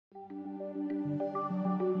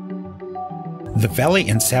The Valley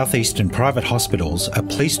and Southeastern private hospitals are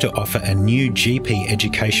pleased to offer a new GP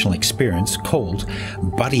educational experience called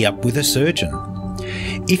Buddy Up with a Surgeon.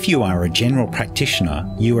 If you are a general practitioner,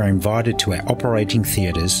 you are invited to our operating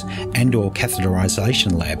theatres and/or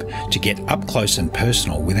catheterisation lab to get up close and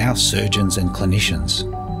personal with our surgeons and clinicians.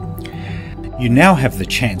 You now have the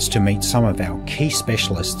chance to meet some of our key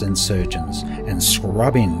specialists and surgeons and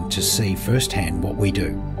scrub in to see firsthand what we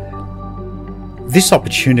do. This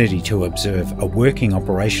opportunity to observe a working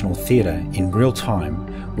operational theatre in real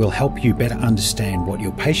time will help you better understand what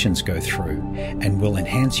your patients go through and will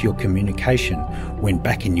enhance your communication when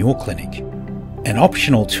back in your clinic. An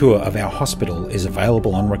optional tour of our hospital is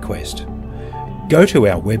available on request. Go to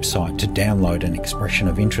our website to download an expression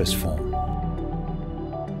of interest form,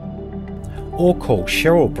 or call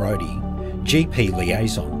Cheryl Brody, GP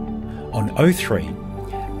Liaison, on 03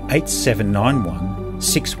 8791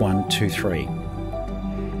 6123